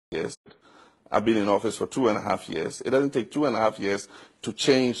years. I've been in office for 2.5 years. It doesn't take 2.5 years to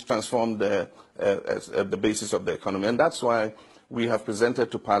transform the basis of the economy. And that's why we have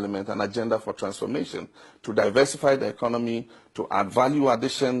presented to Parliament an agenda for transformation, to diversify the economy, to add value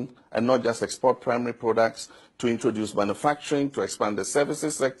addition and not just export primary products, to introduce manufacturing, to expand the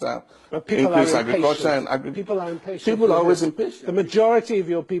services sector, increase agriculture and agriculture. People are impatient. People are always impatient. The majority of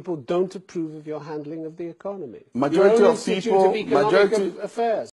your people don't approve of your handling of the economy. Majority of people, Affairs.